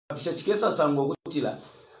pisha chikesa sango kutila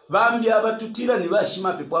bambi abatutila ni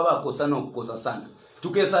bashima pepo abakosa n'okukosa sana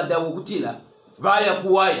tukesa dawo kutila baya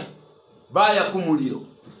kuwaya baya kumuliro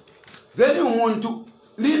then umuntu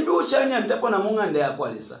limbi ushanya ntapo na munganda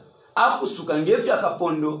yakwalesa akusuka ngefya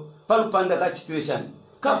kapondo palupanda ka chitration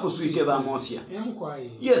kapusuike ba mafia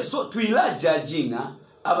yes so twila judginga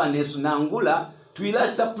abanesu nangula twila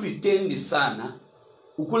sta pretend sana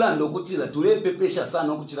ukulanda okutila tulepepesha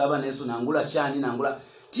sana okutila abanesu nangula shani nangula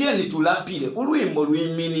tieni tulapile ulwimbo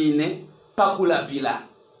lwiminine pakulapila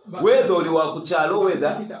whether oli wakuchalo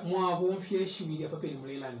whether mwabomfye shibiri apapeli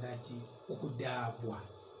mulela ndati okudabwa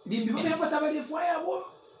limbi fafata balefwa yabo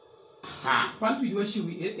pantu idwe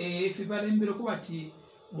shiwi fibale mbere ko bati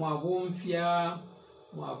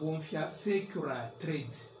mwabomfya secular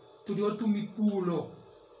trades tuli otumipulo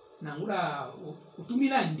nangula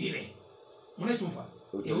utumila ndile mune chumfa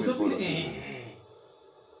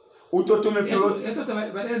utotume piloto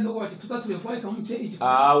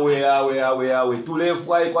awe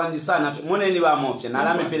tulefwa kwandi sana moneni ba mofya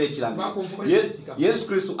nalame pele chilanga Yesu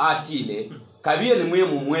Kristo atile kabiye ni mwe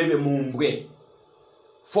mumwebe mumbwe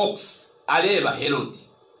fox aleba Herod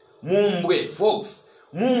mumbwe fox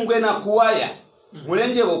mumbwe na kuwaya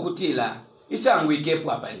mulenje okutila ichangu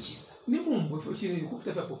ikepo apanchisa ni mumbwe fochile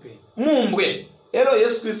kukutafa pope mumbwe ero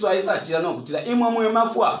Yesu Kristo aisatira no kutila imwe mwe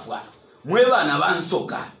mafuafwa mwe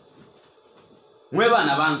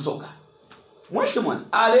bana bansoka mwechimwana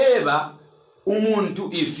aleba umuntu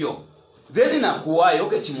ifyo then na kuwaya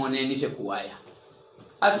okechimoneni fye kuwaya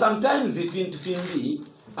at sometimes ifintu fimbi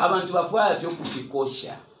abantu bafwaya fyo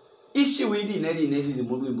kufikosha ishi wili neli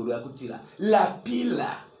mulwimbo lwakutila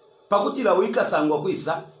lapila pakutila wika sangwa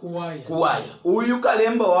kuisa kuwaya uyu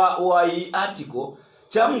kalemba wa hii article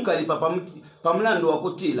chamukalipa pamulando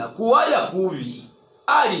wakutila kuwaya kubi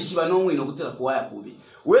alishiba nomwino kutila kuwaya kubi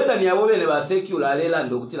whether ni abo bene ba secular alela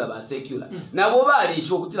ndo kutila ba secular nabo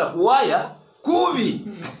balisho kutila kuwaya kubi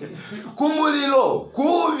kumuliro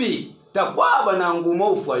kubi takwaba na nguma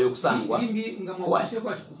ufwayo kusangwa ngi ngamwashe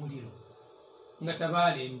kwa kumuliro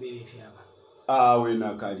ngatabale mbere fyaba awe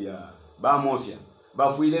nakalya ba mofya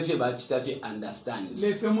bafuile fye bachitafye understand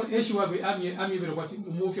lesemo eshiwabe amibere kwati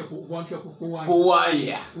umufya kuwamfya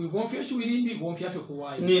kuwaya wibomfya shiwirindi bomfya fye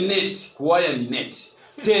kuwaya ni net kuwaya ni net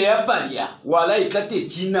teyabalya wala ikate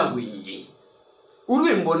china wingi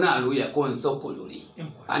ulwimbo nalo ya konsokoluli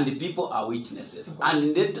and the people are witnesses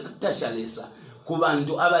and tashalesa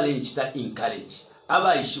kubantu abalenchita encourage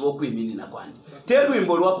abayishibo kwimini na kwandi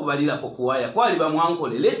telwimbo lwakubalira ko kuwaya kwali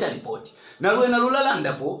bamwankole leta report nalwena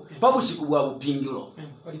lulalanda po pabushiku bwa bupingiro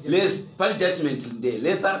les pali judgment day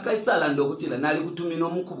lesa kaisala ndokutila nali kutumina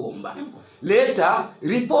omukubomba leta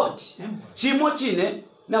report chimo chine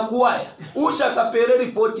na kuwaya usha kapere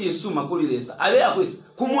report isuma kulilesa ale akwisa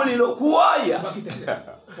kumulilo kuwaya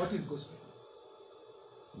what is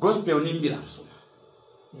gospel nimbila nsuma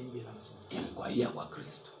emkwaya kwa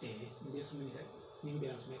Kristo ndesumisa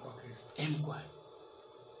nimbila nsuma kwa Kristo emkwaya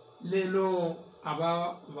lelo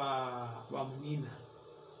aba ba munina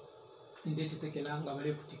ndetse tekelanga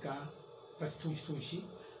bale kutika pasitunshi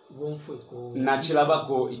bomfwe ko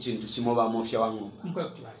nachilabako ikintu kimo bamofya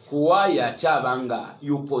wangomba kuwaya chabanga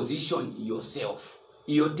you position yourself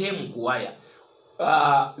iyo temu kuwaya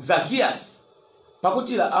Zacchaeus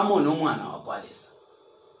pakutila amono mwana wakwalesa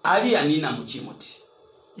ali anina muchimuti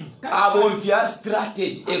abomfya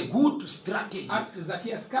strategy a good strategy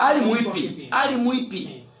ali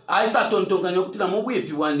muipi aisa tontonga nyokutila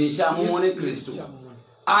mubwipi wanisha mumone Kristo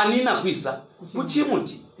anina kwisa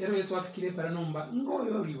muchimuti ero Yesu afikire para nomba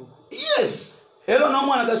ngoyo riwo yes ero no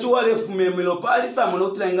mwana kashuwa lefumemelo pali samono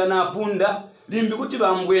kutila na apunda limbi kuti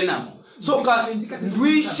bambwenamo so ka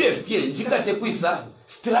ndwishe fye njikate kwisa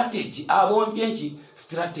strategy abomfyenchi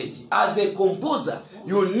strategy as a composer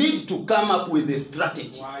you need to come up with a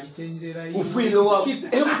strategy ufile wa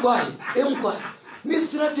emkwai ni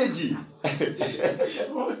strategy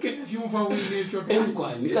okay vyumva wize fyo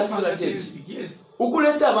emkwai ni strategy yes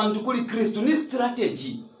ukuleta abantu kuli Kristo ni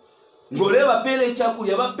strategy ngoleba pele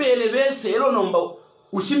chakulya bapele bese ero nomba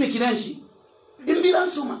ushimikiranshi imbira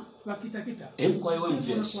nsuma bakita emkwai we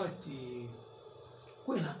mfyeshi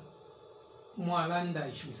kwena mwalanda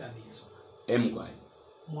ishumisanizo emkwai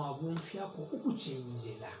mwabumfya ko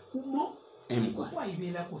ukuchenjela kumo emkwai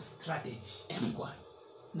kwaibela ko strategy emkwai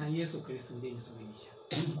na Yesu Kristo ndiye msuminisha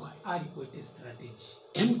emkwai alipote strategy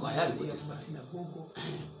emkwai alipote sinagogo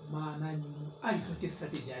maana nyumu alipote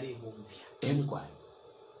strategy alebomfya emkwai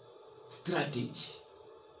strategy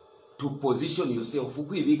to position yourself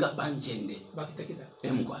kwibika panjende bakitakita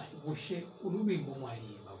emkwai bushe ulubimbo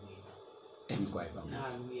mwali babwino emkwai bamwe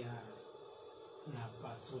na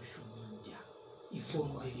pa social media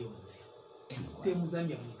isono elionzi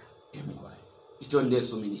temuzambia mwika emkwai icho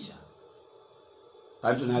ndesuminisha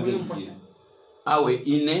pantu nage awe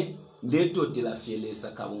ine ndetotela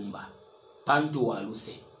fielesa kabumba pantu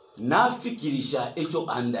waluse nafikirisha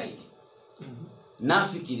echo andaile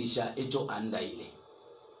nafikirisha echo andaile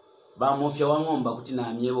bamofya wangomba kuti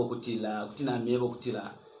namyebo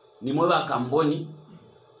kutila nimwe bakamboni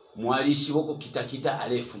mwalishi woko kitakita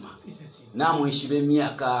alefuma na mwishibe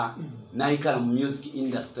miaka naikala mu music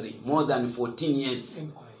industry more than 14 years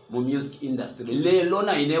mu music industry lelo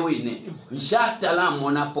na inewe ine nshatala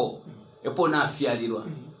monapo epo na afyalirwa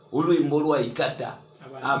ulwimbo lwa ikata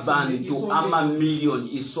abantu ama million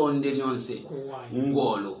isonde lyonse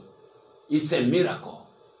ngolo is a miracle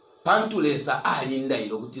pantulesa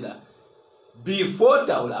alindairo kutila before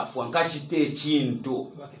taulafu ankachite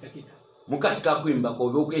chintu mukatika kwimba ko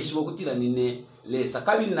byokeshibo kutila nine lesa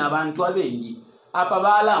kabili nabantu abengi apa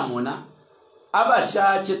balamona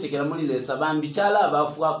abashachetekera muri lesa bambi chala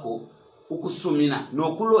abafuako ukusumina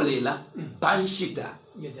nokulolela panshita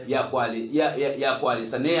yakwale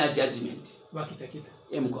sane ya judgment bakitakita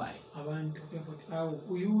emkwai abantu tempoti au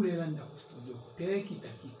uyulela nda ku studio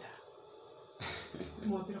tekitakita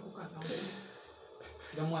mwapira kukasa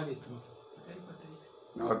ndamwale tu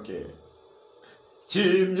okay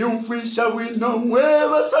chimyumfisha wino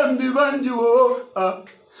mweba sambi banjiwo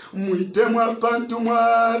mwite mwapantu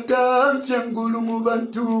mwatamfya ngulu mu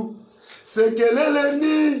bantu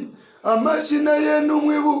sekeleleni amashina yenu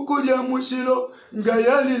mwibukulya mushiro nga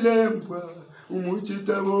yalilembwa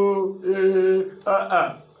umuchitabo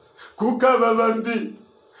kukaba bambi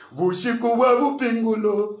bushiku bwa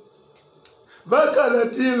bupingulo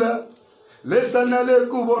bakalatila lesana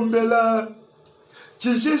lekubombela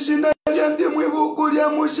chishishina lyandi mwibukulya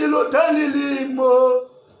mushiro talilimo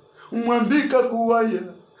mwambika kuwaya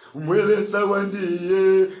mwelesa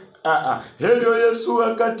wandiye helyo Yesu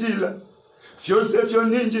akatila fyose fyo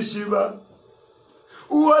ninji shiba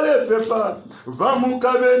wale pepa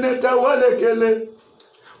vamukabeneta walekele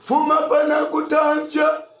fuma pana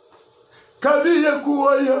kutamfya kabiye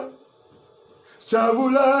kuwaya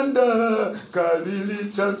chabulanda kabili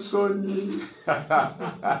chansoni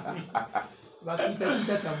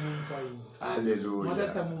bakita tamunfa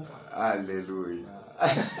haleluya haleluya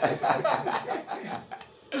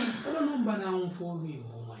ono nomba na umfoli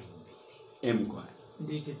mwaimbi emkwa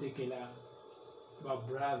ndechetekela ba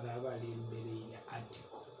brother abali imbere ya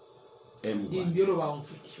article emkwa imbiro ba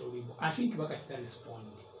umfikisho libo I think bakasta respond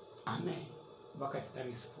amen bakasta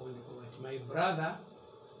respond kwa my brother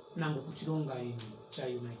nangu kuchironga ini cha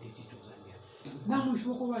United Tanzania nangu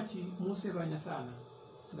shoko bachi musebanya sana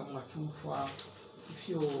ngamwachufa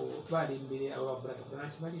ifyo bali imbere aba brother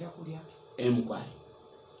branch bali rakulya emkwa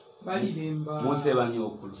bali lemba musebanya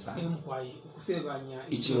okulusa emkwai kusebanya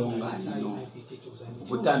ichirongani no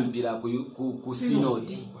kutambira ku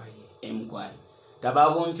synod emkwai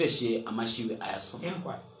tababo mfeshe amashiwe ayaso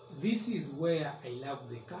emkwai. This is where I love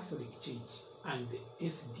the Catholic Church and the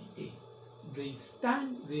SDA. They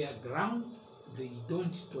stand their ground. They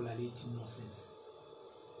don't tolerate nonsense.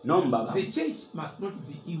 The church must not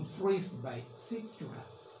be influenced by secular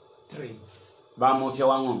trends. Bamofya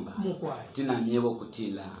wangomba mukwai tina myebo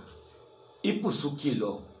kutila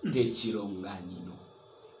ipusukilo techironganino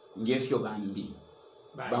ngefyo bambi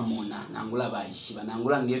bamona nangula baishiba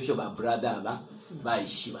nangula ngefyo ba brother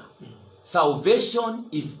baishiba. Salvation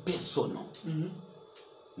is personal.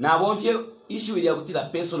 Na bonfye issue ya kutila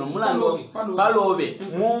personal mulando palobe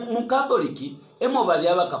mu Catholic emo bali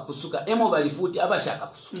abakapusuka emo bali futi abashaka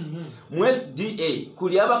pusuka mu SDA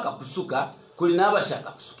kuli abakapusuka kuli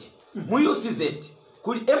nabashaka pusuke mu UCZ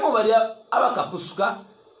kuli emo bali abakapusuka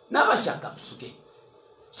nabashaka pusuke.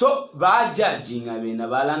 So ba judging abena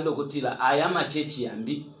balando kutila ayama chechi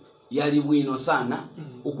yambi yali bwino sana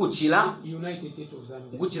ukuchila United Church of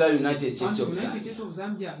Zambia ukuchila United Church of Zambia. United Church of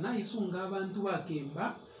Zambia na isunga abantu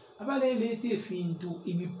bakemba abalelete fintu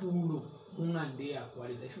imipulo mungande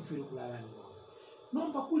yakwaliza ifufiro kulalani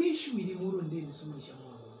nomba kulishu ili muro ndeni sumulisha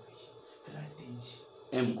mwangu strategy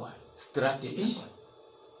emkwa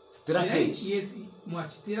strategy yes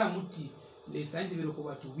mwachitira muti lesanje bero ko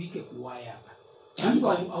batu wike kuwaya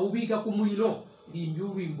emkwa awubika kumulilo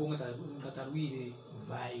limbyulu imbonga ngatarwire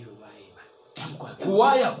vairo vaiba emkwa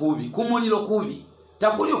kuwaya kubi kumulilo kubi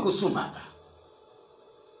takuli okusuma apa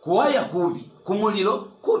kuwaya kubi kumulilo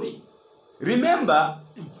kubi. Remember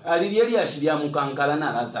aliyeli ashiria mukankala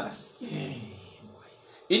na Lazarus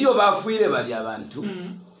ilio bafuire bali abantu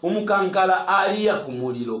umukankala aliya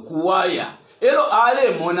kumulilo kuwaya ero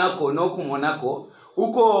ale monako no kumonako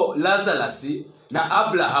uko Lazarus na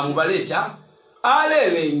Abraham balecha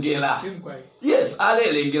alelengera. Yes,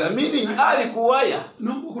 alelengera, meaning ali kuwaya.